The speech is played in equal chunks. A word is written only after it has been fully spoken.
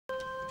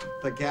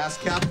The gas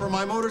cap for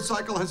my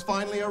motorcycle has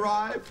finally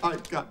arrived. I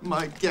got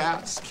my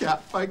gas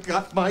cap. I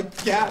got my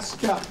gas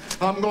cap.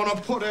 I'm gonna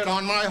put it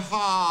on my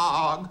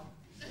hog.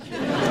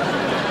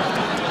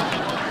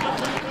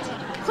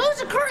 Close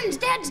the curtains.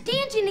 Dad's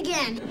dancing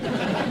again.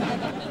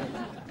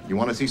 You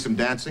want to see some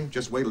dancing?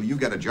 Just wait till you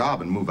get a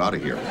job and move out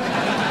of here.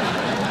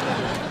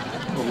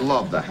 I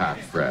love the hat,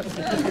 Fred.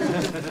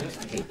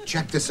 Hey,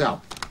 check this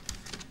out.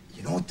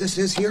 You know what this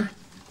is here?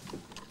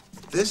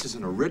 This is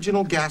an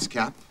original gas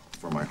cap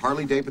for my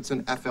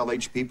Harley-Davidson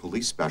FLHP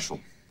Police Special.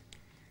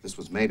 This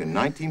was made in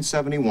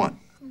 1971.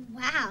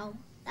 Wow,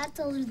 that's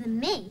older than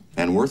me.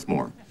 And worth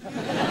more.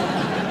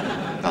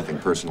 Nothing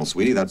personal,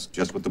 sweetie. That's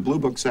just what the Blue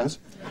Book says.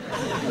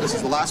 This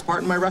is the last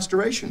part in my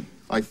restoration.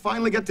 I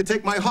finally get to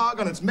take my hog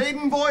on its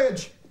maiden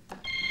voyage.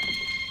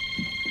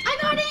 I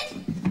got it!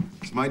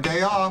 It's my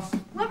day off.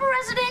 Weber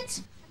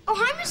residence. Oh,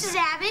 hi, Mrs.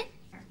 Abbott.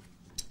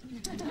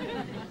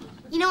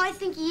 You know, I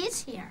think he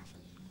is here.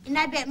 And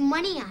I bet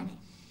money on it.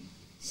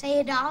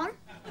 Say $1?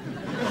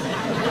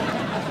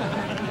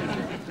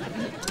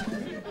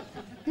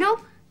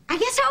 Nope. I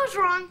guess I was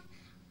wrong.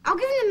 I'll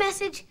give him the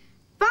message.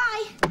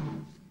 Bye.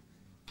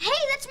 Hey,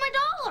 that's my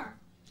dollar.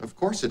 Of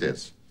course it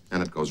is.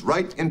 And it goes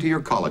right into your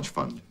college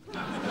fund.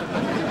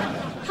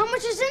 How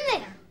much is in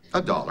there?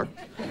 $1.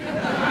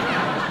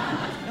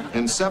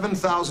 In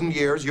 7,000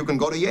 years, you can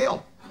go to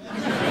Yale.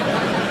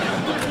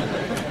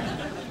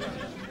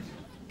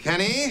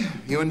 Kenny,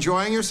 you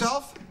enjoying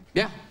yourself?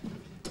 Yeah.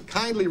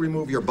 Kindly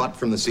remove your butt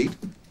from the seat.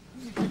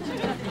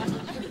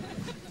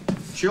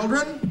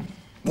 Children,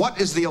 what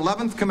is the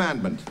 11th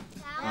commandment?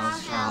 Thou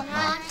shalt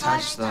not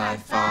touch thy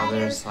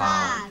father's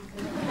hog.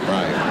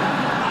 Right.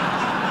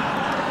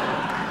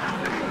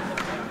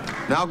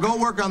 Now go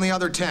work on the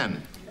other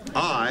 10.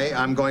 I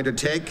am going to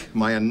take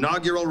my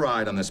inaugural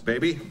ride on this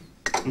baby.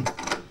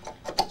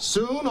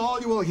 Soon, all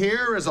you will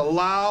hear is a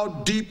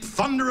loud, deep,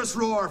 thunderous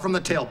roar from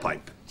the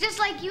tailpipe. Just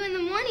like you in the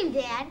morning,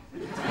 Dad.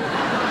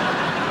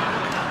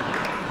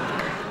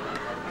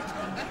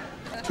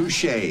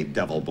 Touché,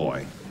 devil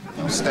boy.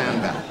 Now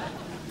stand back.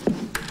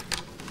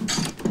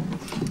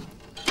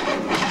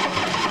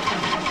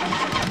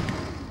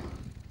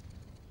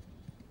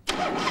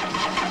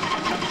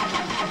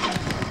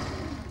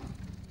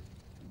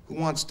 Who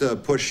wants to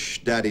push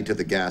Daddy to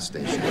the gas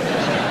station?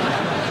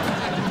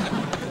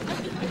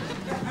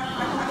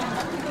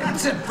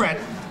 That's it,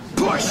 Fred.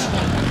 Push!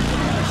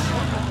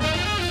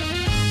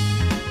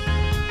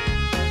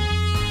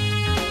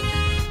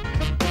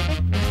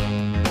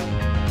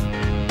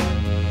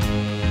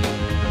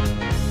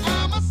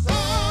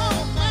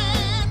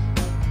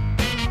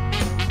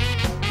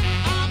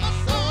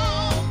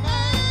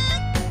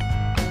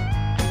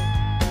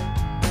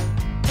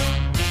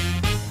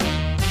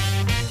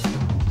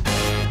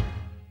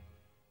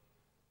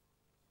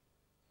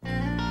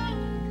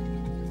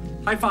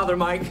 Hi, Father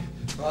Mike.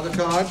 Father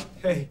Todd?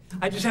 Hey,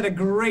 I just had a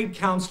great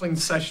counseling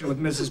session with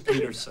Mrs.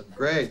 Peterson.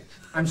 Great.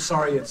 I'm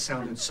sorry it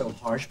sounded so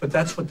harsh, but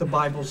that's what the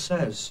Bible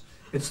says.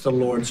 It's the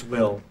Lord's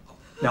will.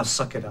 Now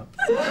suck it up.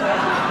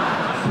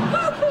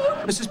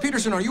 Mrs.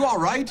 Peterson, are you all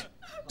right?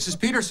 Mrs.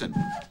 Peterson.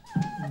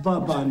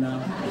 Bye-bye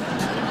now.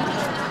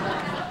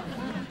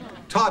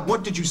 Todd,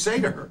 what did you say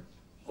to her?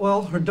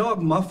 Well, her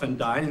dog Muffin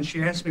died, and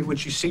she asked me would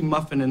she see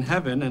Muffin in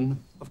heaven,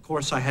 and of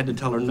course I had to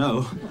tell her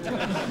no.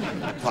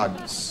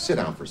 Todd, sit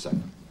down for a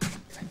second.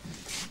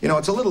 You know,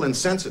 it's a little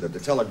insensitive to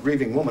tell a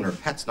grieving woman her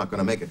pet's not going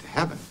to make it to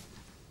heaven.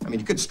 I mean,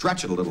 you could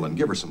stretch it a little and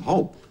give her some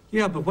hope.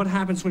 Yeah, but what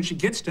happens when she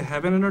gets to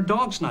heaven and her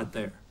dog's not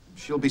there?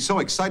 She'll be so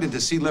excited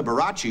to see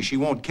Liberace, she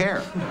won't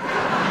care.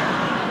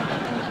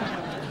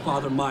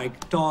 Father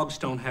Mike, dogs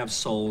don't have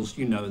souls.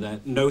 You know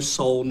that. No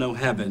soul, no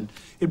heaven.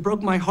 It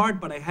broke my heart,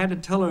 but I had to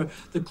tell her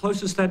the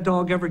closest that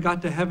dog ever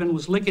got to heaven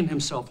was licking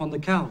himself on the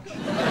couch.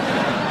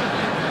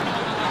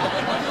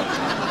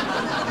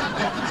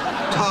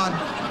 Todd,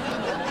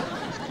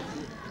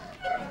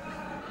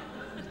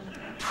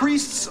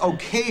 priests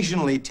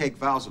occasionally take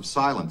vows of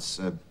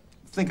silence.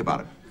 Think about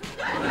it.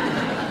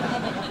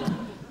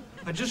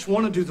 I just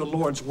want to do the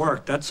Lord's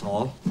work, that's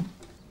all.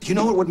 Do you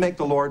know what would make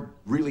the Lord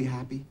really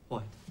happy?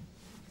 What?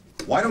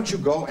 Why don't you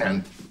go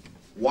and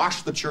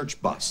wash the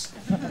church bus?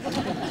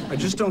 I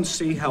just don't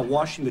see how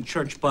washing the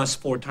church bus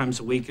 4 times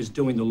a week is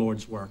doing the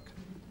Lord's work.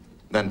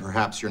 Then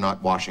perhaps you're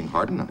not washing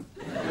hard enough.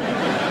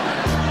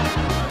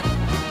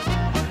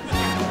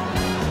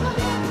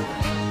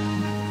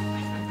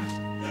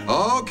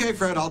 Okay,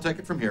 Fred, I'll take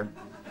it from here.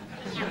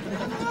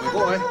 My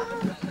boy,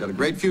 got a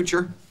great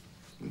future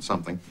in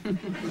something.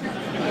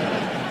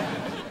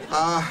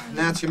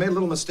 Nance, you made a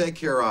little mistake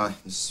here.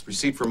 This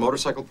receipt for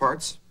motorcycle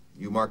parts.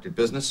 You marked it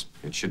business.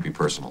 It should be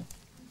personal.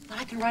 But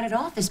I can write it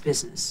off as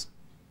business.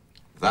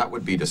 That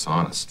would be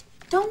dishonest.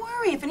 Don't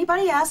worry. If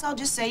anybody asks, I'll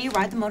just say you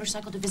ride the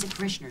motorcycle to visit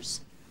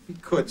parishioners. You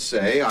could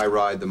say I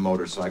ride the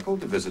motorcycle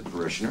to visit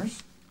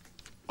parishioners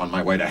on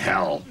my way to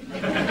hell.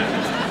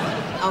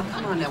 Oh,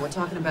 come on now. We're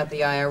talking about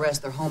the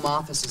IRS. Their home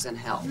office is in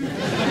hell.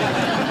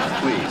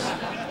 Please,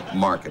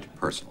 mark it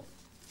personal.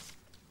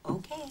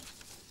 Okay.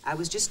 I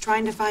was just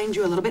trying to find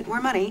you a little bit more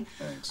money.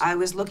 Thanks. I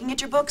was looking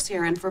at your books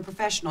here, and for a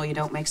professional, you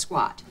don't make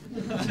squat.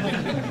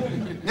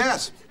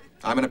 Yes,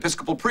 I'm an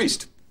Episcopal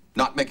priest.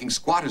 Not making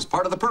squat is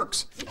part of the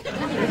perks.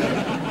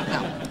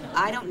 Now,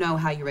 I don't know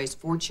how you raise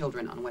 4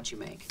 children on what you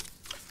make.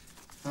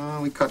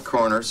 We cut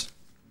corners,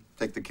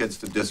 take the kids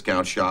to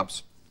discount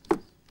shops.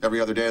 Every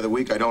other day of the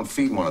week, I don't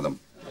feed one of them.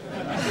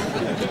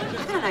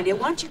 I got an idea.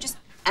 Why don't you just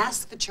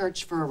ask the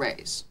church for a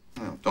raise?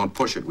 No, don't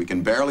push it. We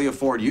can barely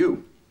afford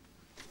you.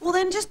 Well,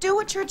 then just do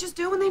what churches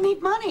do when they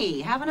need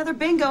money. Have another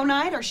bingo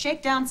night or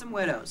shake down some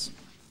widows.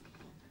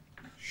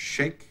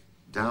 Shake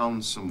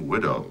down some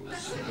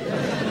widows.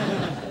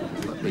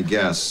 Let me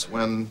guess.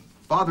 When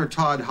Father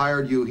Todd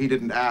hired you, he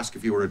didn't ask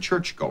if you were a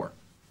churchgoer.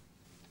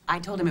 I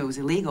told him it was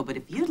illegal, but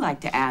if you'd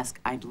like to ask,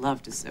 I'd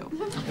love to sue.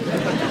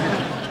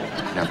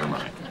 Never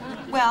mind.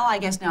 Well, I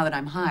guess now that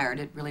I'm hired,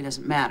 it really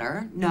doesn't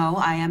matter. No,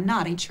 I am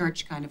not a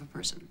church kind of a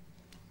person.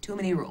 Too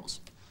many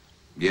rules.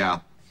 Yeah.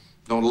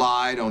 Don't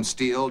lie, don't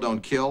steal,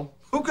 don't kill.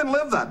 Who can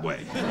live that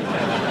way?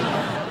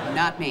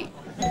 Not me.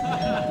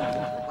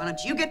 Why don't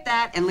you get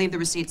that and leave the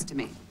receipts to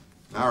me?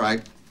 All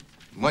right.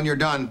 When you're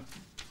done,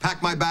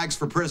 pack my bags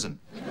for prison.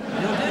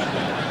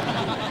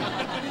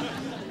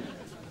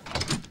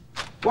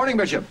 Morning,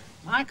 Bishop.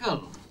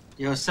 Michael,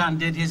 your son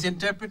did his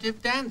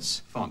interpretive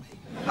dance for me.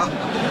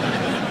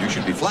 You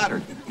should be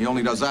flattered. He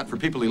only does that for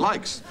people he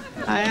likes.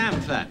 I am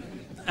flattered.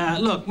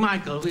 Look,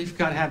 Michael, we've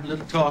got to have a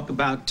little talk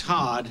about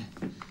Todd.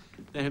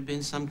 There have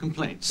been some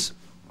complaints.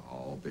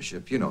 Oh,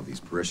 Bishop, you know these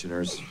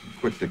parishioners.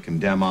 Quick to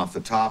condemn off the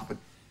top, but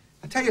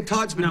I tell you,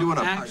 Todd's been doing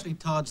a... Actually,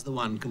 Todd's the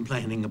one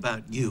complaining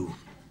about you.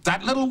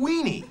 That little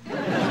weenie.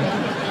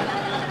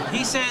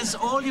 He says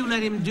all you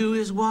let him do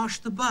is wash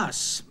the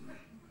bus.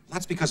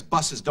 That's because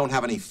buses don't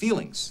have any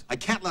feelings. I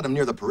can't let him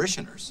near the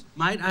parishioners.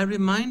 Might I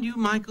remind you,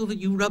 Michael, that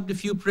you rubbed a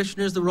few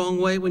parishioners the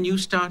wrong way when you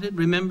started?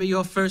 Remember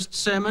your first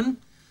sermon?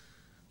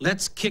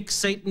 Let's kick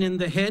Satan in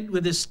the head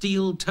with a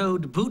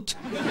steel-toed boot.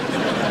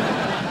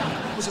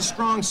 It was a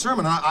strong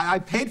sermon. I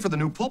paid for the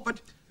new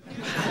pulpit.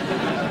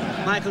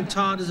 Michael,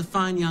 Todd is a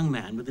fine young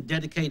man with a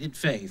dedicated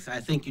faith. I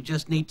think you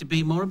just need to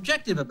be more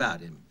objective about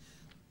him.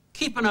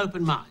 Keep an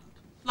open mind,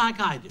 like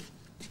I do.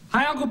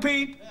 Hi, Uncle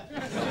Pete.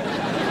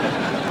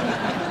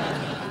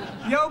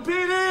 Yo,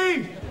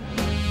 Petey!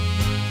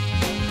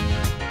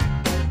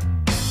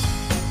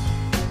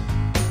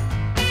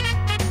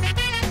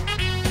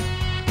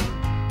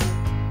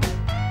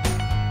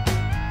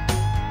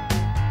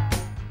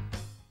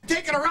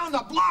 Take it around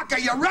the block. Are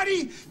you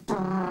ready?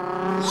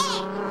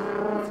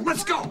 Yeah.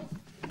 Let's go.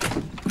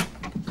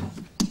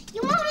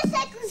 Your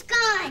motorcycle's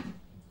gone.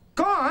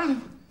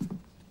 Gone?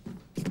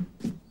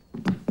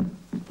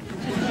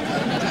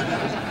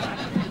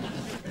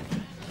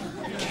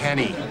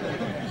 Kenny.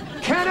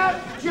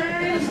 Kenneth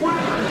James Weber.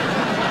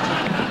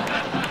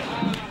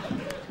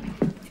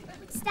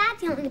 What's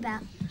Dad yelling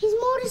about? His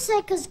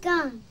motorcycle's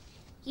gone.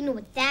 You know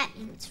what that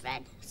means,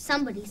 Fred.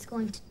 Somebody's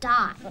going to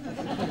die.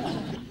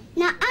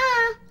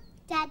 Nuh-uh.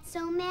 Dad's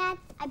so mad,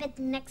 I bet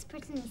the next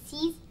person he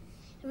sees,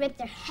 he'll rip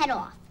their head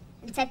off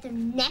and set their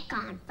neck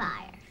on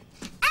fire.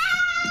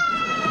 Ah!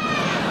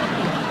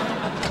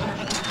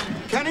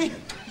 Kenny,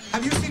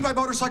 have you seen my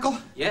motorcycle?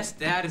 Yes,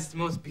 Dad, it's the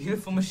most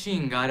beautiful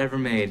machine God ever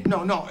made.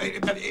 No,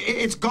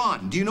 it's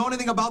gone. Do you know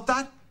anything about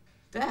that?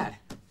 Dad,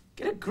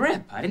 get a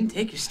grip. I didn't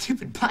take your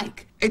stupid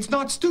bike. It's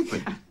not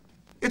stupid.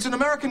 It's an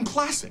American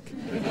classic.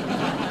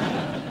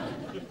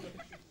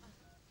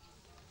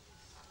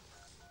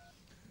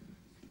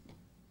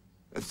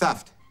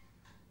 Theft.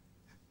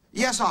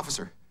 Yes,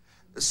 officer.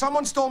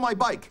 Someone stole my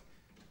bike.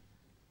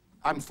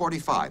 I'm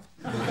 45.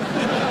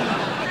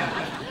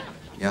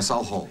 Yes,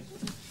 I'll hold.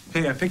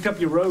 Hey, I picked up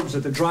your robes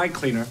at the dry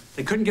cleaner.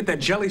 They couldn't get that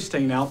jelly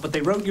stain out, but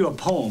they wrote you a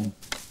poem.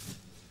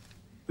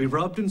 We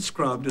rubbed and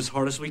scrubbed as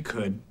hard as we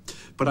could,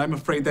 but I'm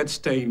afraid that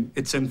stain,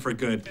 it's in for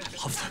good. I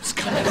love those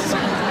guys.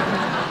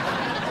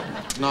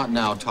 Not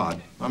now,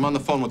 Todd. I'm on the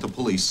phone with the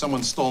police.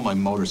 Someone stole my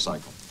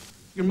motorcycle.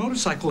 Your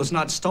motorcycle is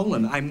not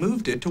stolen. I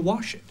moved it to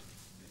wash it.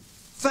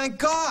 Thank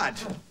God!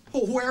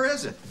 Oh, where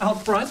is it?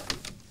 Out front?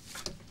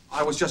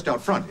 I was just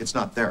out front. It's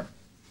not there.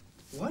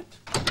 What?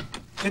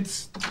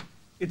 It's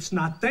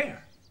not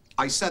there.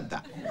 I said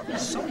that.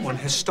 Someone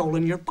has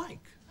stolen your bike.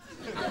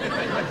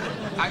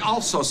 I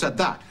also said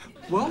that.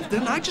 Well,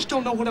 then I just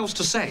don't know what else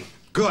to say.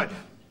 Good.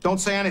 Don't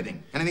say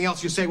anything. Anything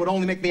else you say would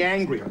only make me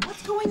angrier.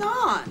 What's going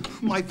on?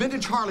 My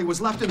vintage Harley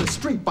was left in the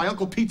street by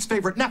Uncle Pete's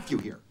favorite nephew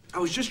here. I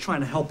was just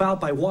trying to help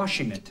out by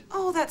washing it.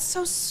 Oh, that's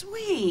so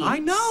sweet. I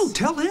know.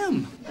 Tell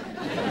him.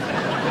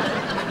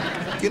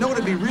 You know what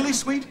would be really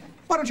sweet?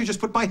 Why don't you just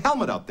put my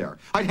helmet out there?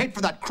 I'd hate for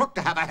that crook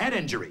to have a head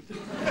injury.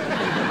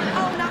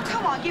 Oh, now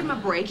come on, give him a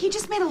break. He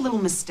just made a little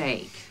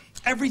mistake.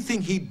 Everything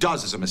he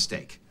does is a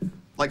mistake.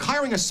 Like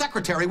hiring a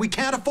secretary we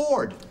can't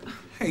afford.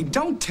 Hey,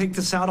 don't take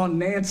this out on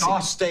Nancy. Oh,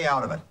 stay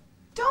out of it.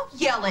 Don't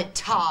yell at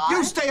Todd.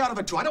 You stay out of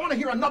it, too. I don't want to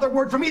hear another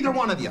word from either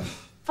one of you.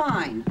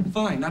 Fine.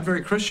 Fine. Not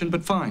very Christian,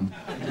 but fine.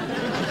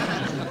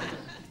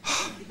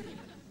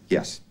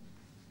 Yes.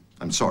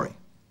 I'm sorry.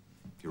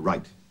 You're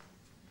right.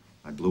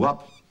 I blew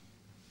up.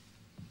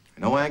 I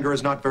know anger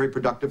is not very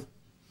productive.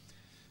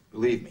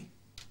 Believe me,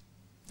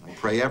 I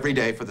pray every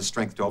day for the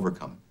strength to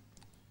overcome it.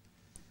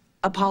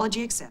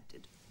 Apology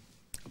accepted.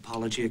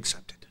 Apology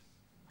accepted.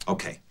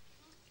 Okay.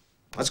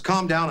 Let's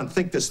calm down and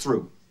think this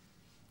through.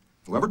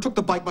 Whoever took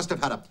the bike must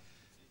have had a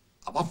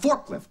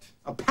forklift,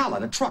 a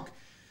pallet, a truck.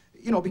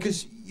 You know,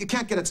 because you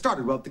can't get it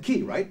started without the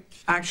key, right?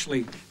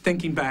 Actually,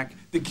 thinking back,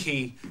 the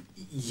key,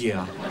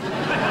 yeah.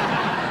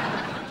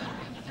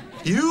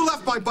 You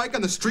left my bike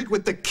on the street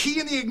with the key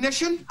in the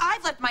ignition?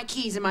 I've left my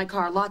keys in my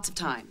car lots of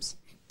times.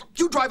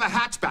 You drive a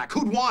hatchback.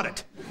 Who'd want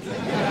it?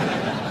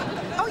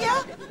 Oh,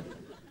 yeah?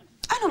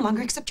 I no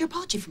longer accept your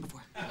apology from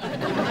before.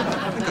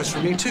 That goes for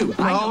me, too.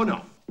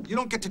 No. You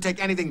don't get to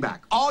take anything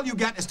back. All you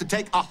get is to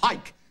take a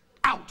hike.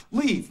 Out.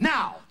 Leave.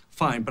 Now.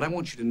 Fine, but I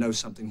want you to know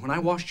something. When I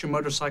washed your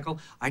motorcycle,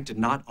 I did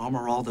not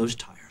armor all those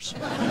tires.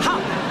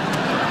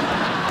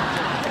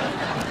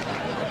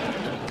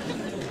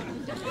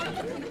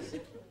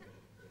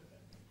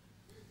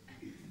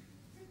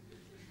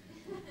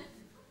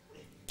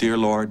 Dear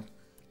Lord,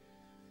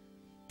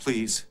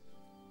 please,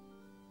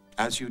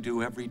 as you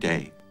do every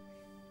day,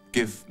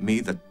 give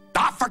me the...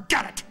 Ah,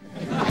 forget it!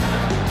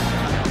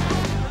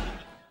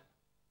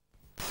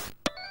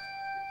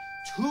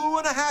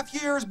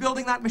 2.5 years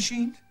building that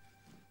machine?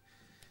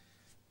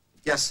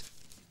 Yes.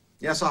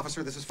 Yes,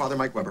 officer, this is Father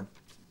Mike Weber.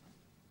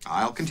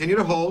 I'll continue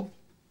to hold.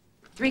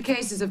 3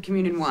 cases of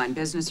communion wine,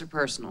 business or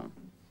personal.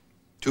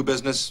 2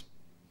 business,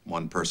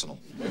 1 personal.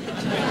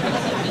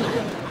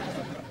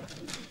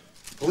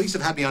 Police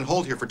have had me on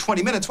hold here for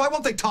 20 minutes. Why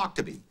won't they talk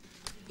to me?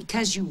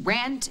 Because you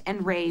rant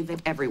and rave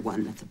at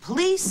everyone. The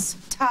police,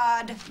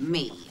 Todd,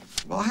 me.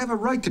 Well, I have a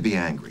right to be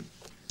angry.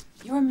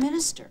 You're a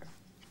minister.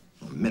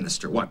 A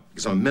minister? What?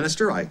 Because I'm a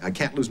minister, I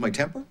can't lose my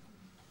temper?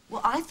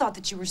 Well, I thought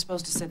that you were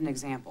supposed to set an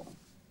example.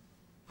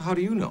 How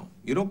do you know?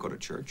 You don't go to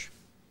church.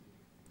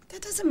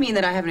 That doesn't mean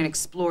that I haven't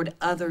explored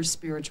other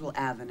spiritual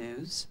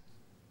avenues.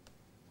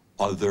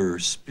 Other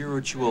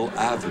spiritual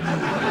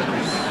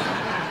avenues?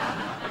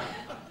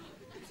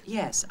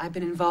 Yes, I've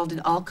been involved in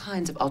all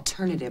kinds of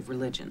alternative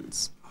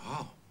religions.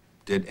 Oh.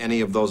 Did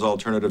any of those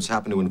alternatives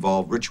happen to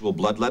involve ritual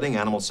bloodletting,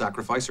 animal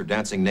sacrifice, or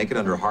dancing naked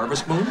under a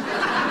harvest moon?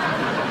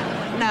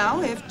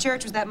 No, if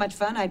church was that much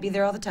fun, I'd be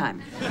there all the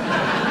time.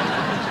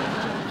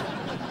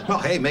 Well,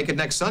 hey, make it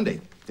next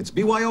Sunday. It's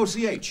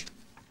BYOCH.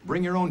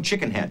 Bring your own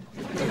chicken head.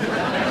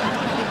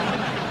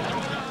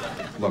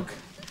 Look,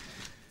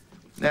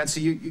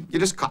 Nancy, you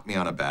just caught me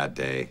on a bad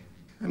day.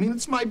 I mean,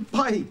 it's my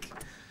bike.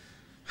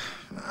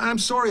 I'm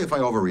sorry if I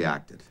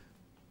overreacted.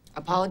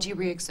 Apology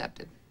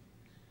reaccepted.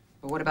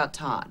 But what about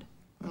Todd?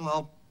 Well,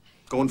 I'll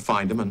go and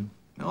find him and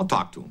I'll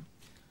talk to him.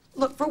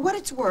 Look, for what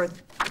it's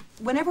worth,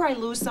 whenever I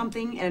lose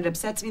something and it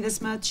upsets me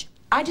this much,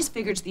 I just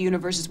figure it's the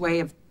universe's way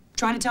of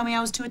trying to tell me I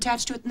was too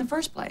attached to it in the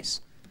first place.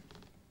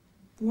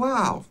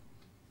 Wow.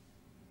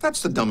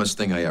 That's the dumbest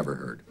thing I ever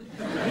heard.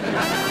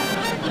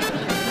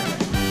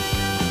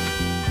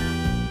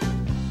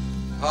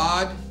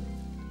 Todd?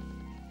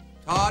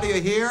 Todd, are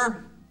you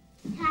here?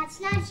 Todd's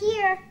not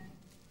here.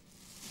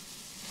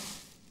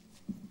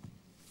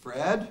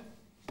 Fred?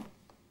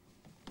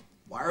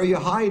 Why are you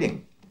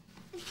hiding?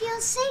 I feel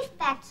safe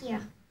back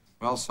here.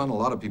 Well, son, a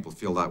lot of people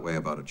feel that way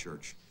about a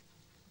church.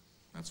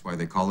 That's why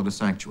they call it a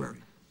sanctuary.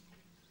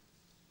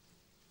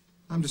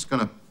 I'm just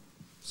gonna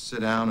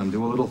sit down and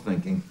do a little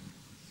thinking.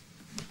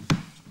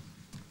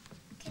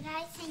 Could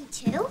I think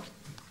too?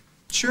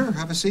 Sure,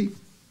 have a seat.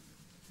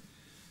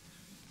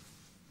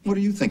 What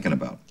are you thinking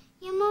about?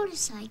 Your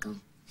motorcycle.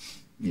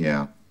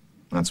 Yeah,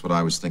 that's what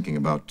I was thinking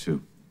about,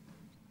 too.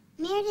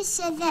 Meredith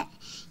said that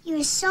you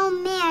were so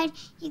mad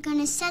you're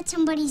gonna set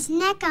somebody's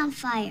neck on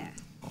fire.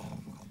 Oh,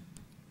 well,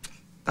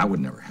 that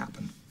would never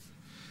happen.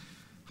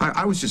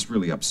 I was just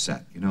really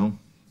upset, you know?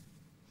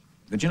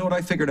 But you know what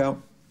I figured out?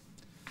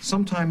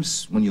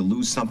 Sometimes when you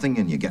lose something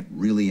and you get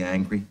really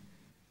angry,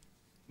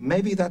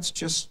 maybe that's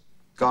just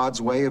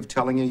God's way of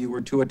telling you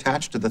were too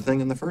attached to the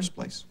thing in the first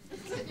place.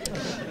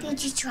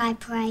 Did you try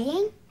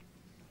praying?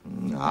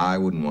 I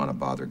wouldn't want to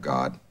bother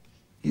God.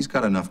 He's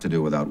got enough to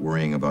do without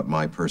worrying about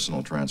my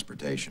personal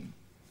transportation.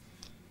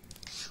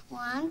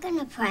 Well, I'm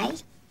gonna pray.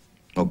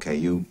 Okay,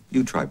 you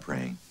try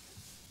praying.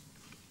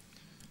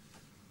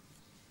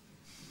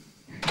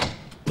 Dad!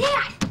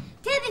 Dad,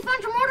 they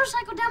found your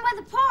motorcycle down by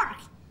the park.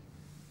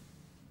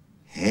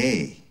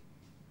 Hey,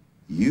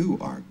 you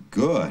are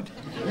good.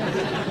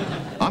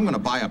 I'm gonna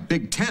buy a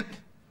big tent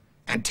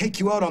and take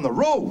you out on the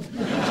road.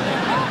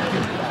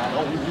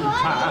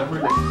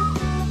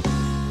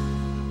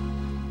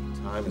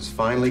 Time has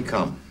finally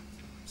come.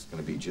 It's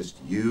gonna be just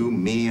you,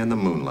 me, and the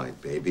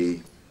moonlight,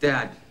 baby.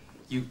 Dad,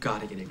 you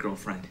gotta get a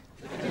girlfriend.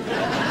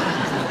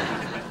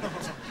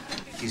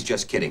 He's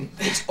just kidding.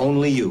 It's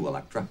only you,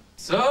 Electra.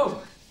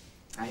 So,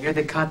 I hear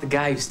they caught the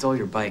guy who stole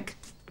your bike.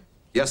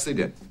 Yes, they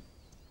did.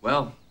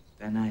 Well,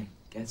 then I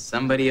guess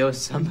somebody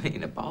owes somebody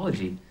an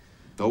apology.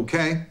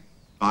 Okay,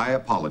 I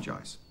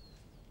apologize.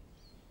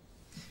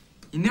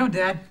 You know,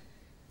 Dad,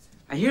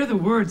 I hear the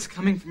words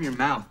coming from your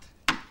mouth,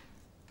 but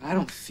I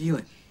don't feel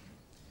it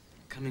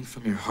coming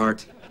from your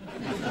heart.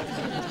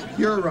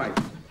 You're right.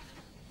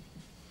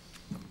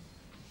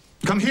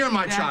 Come here,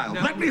 my Dad, child.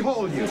 no. Let me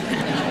hold you.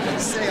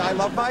 Say, I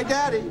love my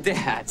daddy.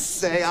 Dad.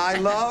 Say, I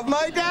love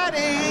my daddy.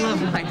 I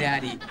love my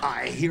daddy.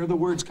 I hear the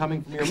words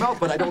coming from your mouth,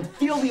 but I don't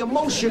feel the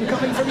emotion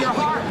coming from your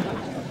heart.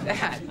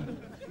 Dad,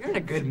 you're in a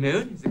good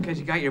mood. Is it because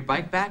you got your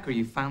bike back or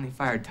you finally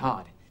fired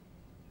Todd?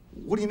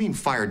 What do you mean,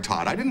 fired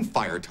Todd? I didn't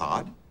fire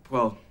Todd.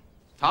 Well,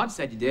 Todd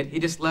said you did. He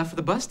just left for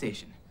the bus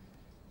station.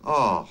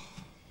 Oh.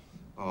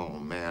 Oh,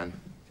 man.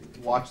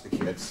 Watch the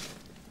kids.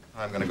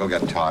 I'm gonna go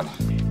get Todd.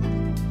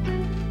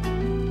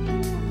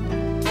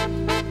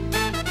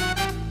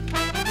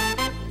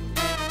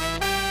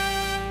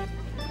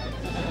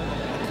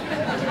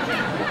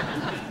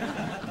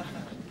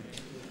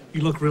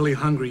 You look really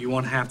hungry. You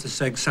want half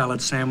this egg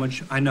salad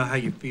sandwich? I know how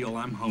you feel.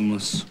 I'm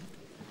homeless.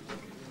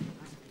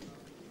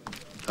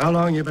 How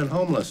long you been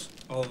homeless?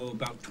 Oh,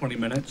 about 20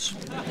 minutes.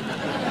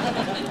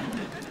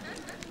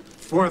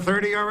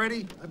 4:30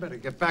 already? I better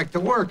get back to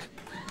work.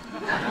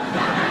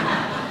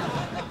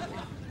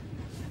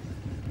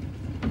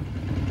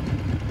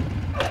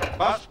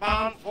 Bus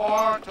bound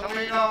for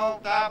Toledo,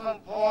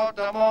 Davenport,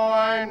 Des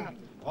Moines,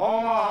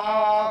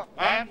 Omaha,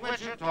 and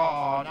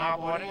Wichita. Now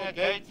boarding at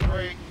gate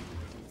 3.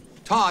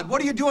 Todd,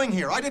 what are you doing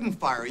here? I didn't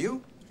fire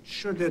you.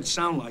 Sure did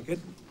sound like it.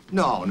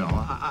 No,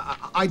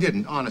 I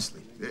didn't,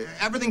 honestly.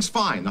 Everything's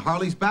fine. The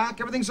Harley's back.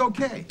 Everything's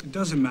okay. It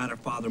doesn't matter,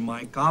 Father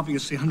Mike.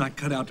 Obviously, I'm not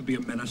cut out to be a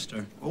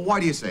minister. Well, why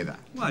do you say that?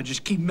 Well, I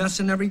just keep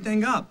messing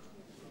everything up.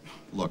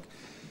 Look,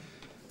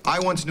 I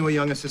once knew a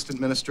young assistant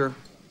minister.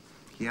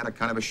 He had a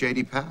kind of a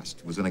shady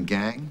past. Was in a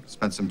gang,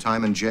 spent some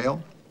time in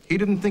jail. He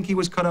didn't think he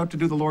was cut out to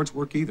do the Lord's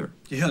work either.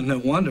 Yeah, no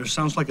wonder.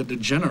 Sounds like a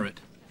degenerate.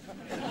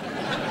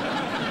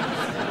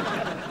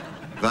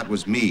 That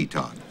was me,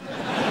 Todd.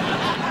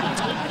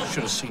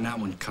 Should have seen that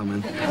one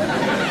coming.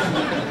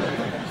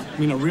 I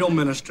mean, a real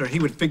minister, he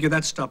would figure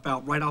that stuff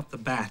out right off the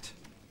bat.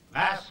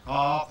 Last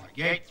call for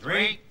gate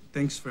 3.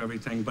 Thanks for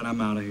everything, but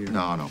I'm out of here.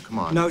 No, come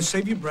on. No,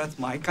 save your breath,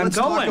 Mike. Let's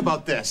I'm going. talk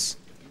about this.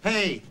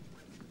 Hey,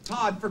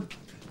 Todd, for...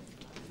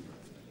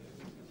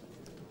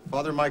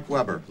 Father Mike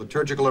Weber,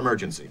 liturgical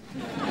emergency.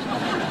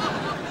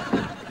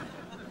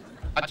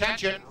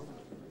 Attention.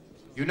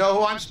 You know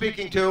who I'm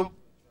speaking to.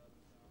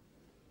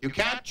 You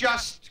can't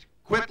just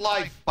quit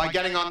life by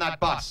getting on that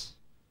bus.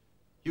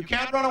 You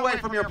can't run away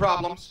from your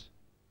problems.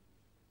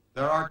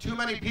 There are too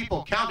many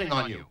people counting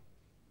on you.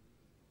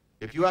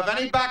 If you have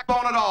any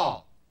backbone at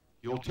all,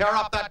 you'll tear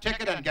up that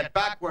ticket and get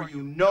back where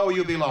you know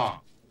you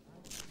belong.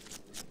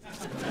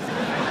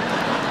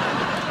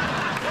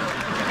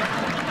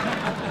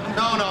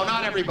 No,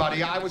 not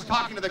everybody. I was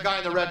talking to the guy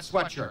in the red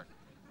sweatshirt.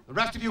 The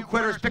rest of you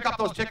quitters, pick up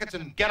those tickets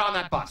and get on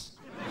that bus.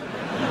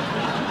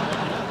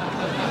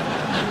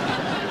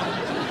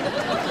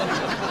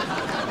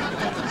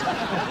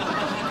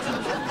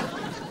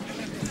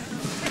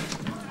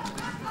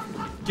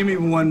 Give me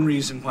one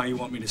reason why you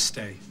want me to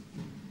stay.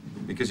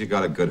 Because you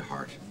got a good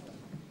heart.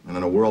 And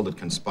in a world that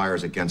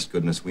conspires against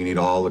goodness, we need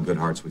all the good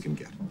hearts we can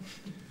get.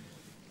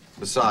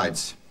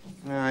 Besides,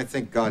 I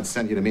think God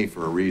sent you to me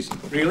for a reason.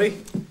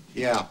 Really?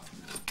 Yeah,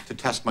 to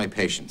test my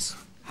patience.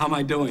 How am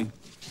I doing?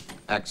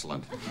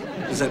 Excellent.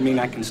 Does that mean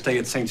I can stay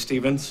at St.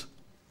 Stephen's?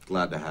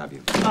 Glad to have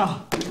you.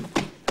 Oh.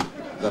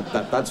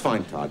 That's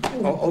fine, Todd.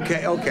 Oh,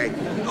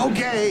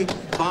 okay,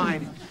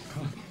 fine.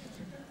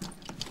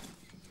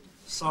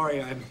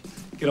 Sorry I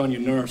get on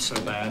your nerves so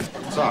bad.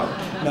 Sorry.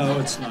 No,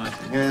 it's not.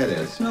 Yeah, it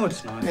is. No,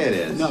 it's not. It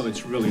is. No,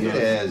 it's really not.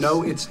 It is.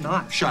 No, it's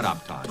not. Shut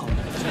up, Todd.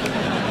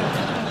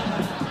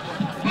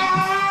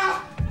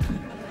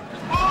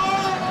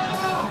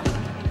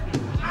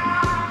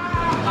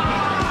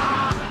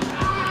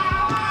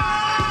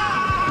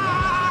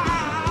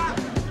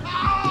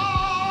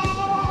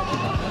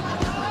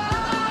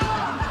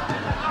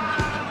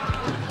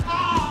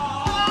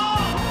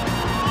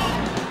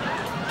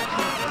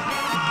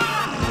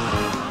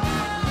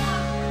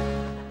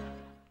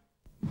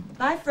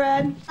 Bye,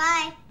 Fred.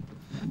 Bye.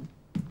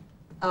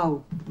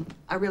 Oh,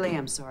 I really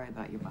am sorry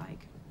about your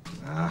bike.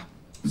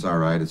 It's all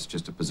right. It's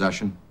just a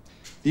possession.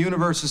 The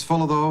universe is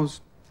full of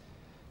those.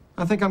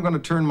 I think I'm going to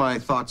turn my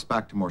thoughts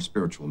back to more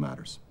spiritual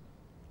matters.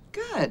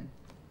 Good.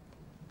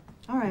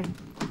 All right.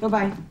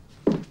 Bye-bye.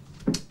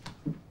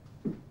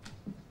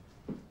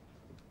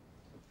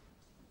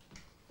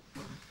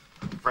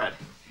 Fred,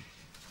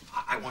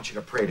 I want you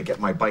to pray to get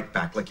my bike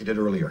back like you did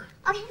earlier.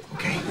 Okay.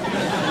 Okay?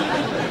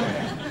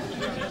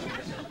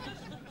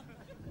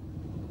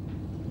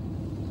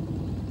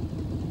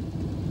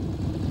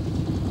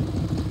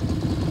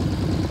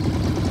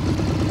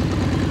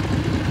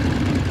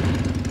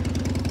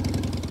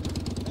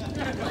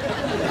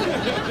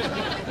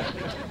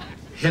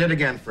 Hit it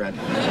again, Fred.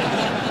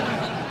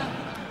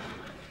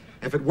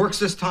 If it works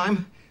this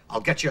time,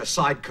 I'll get you a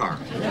sidecar.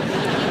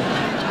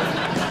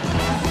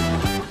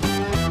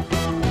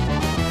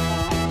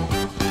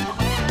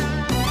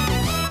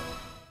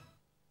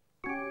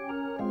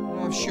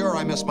 Oh, sure,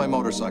 I miss my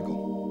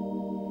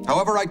motorcycle.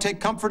 However, I take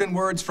comfort in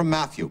words from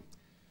Matthew.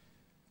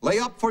 Lay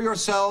up for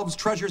yourselves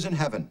treasures in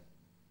heaven,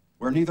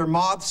 where neither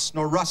moths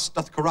nor rust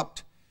doth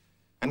corrupt,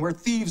 and where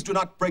thieves do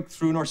not break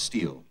through nor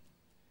steal.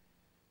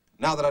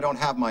 Now that I don't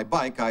have my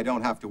bike, I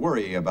don't have to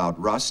worry about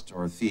rust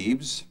or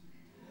thieves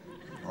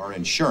or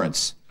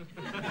insurance,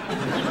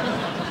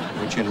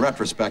 which in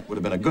retrospect would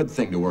have been a good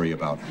thing to worry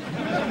about.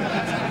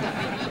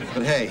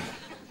 But hey,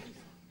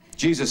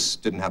 Jesus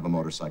didn't have a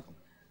motorcycle.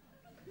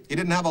 He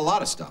didn't have a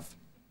lot of stuff.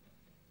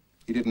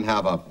 He didn't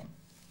have a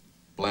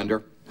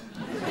blender.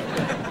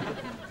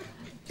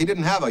 He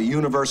didn't have a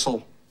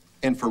universal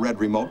infrared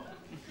remote.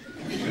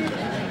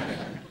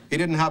 He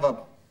didn't have a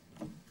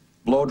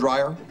blow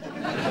dryer.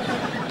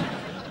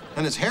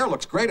 And his hair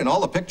looks great in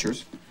all the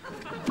pictures.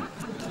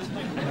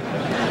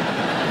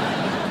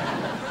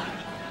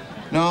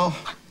 No,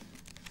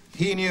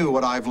 he knew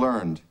what I've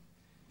learned,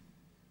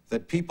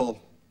 that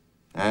people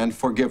and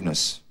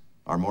forgiveness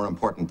are more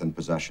important than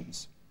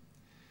possessions.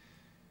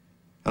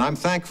 And I'm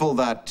thankful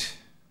that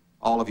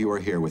all of you are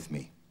here with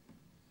me.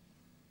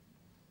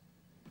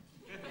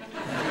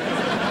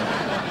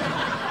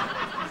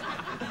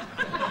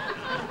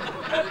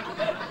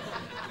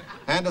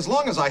 And as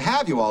long as I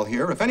have you all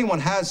here, if anyone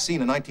has seen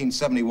a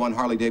 1971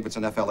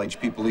 Harley-Davidson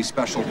FLHP Police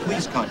Special,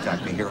 please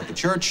contact me here at the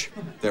church.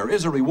 There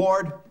is a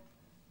reward,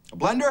 a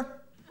blender,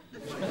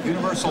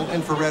 universal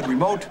infrared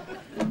remote,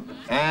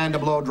 and a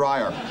blow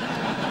dryer.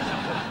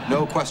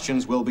 No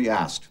questions will be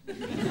asked.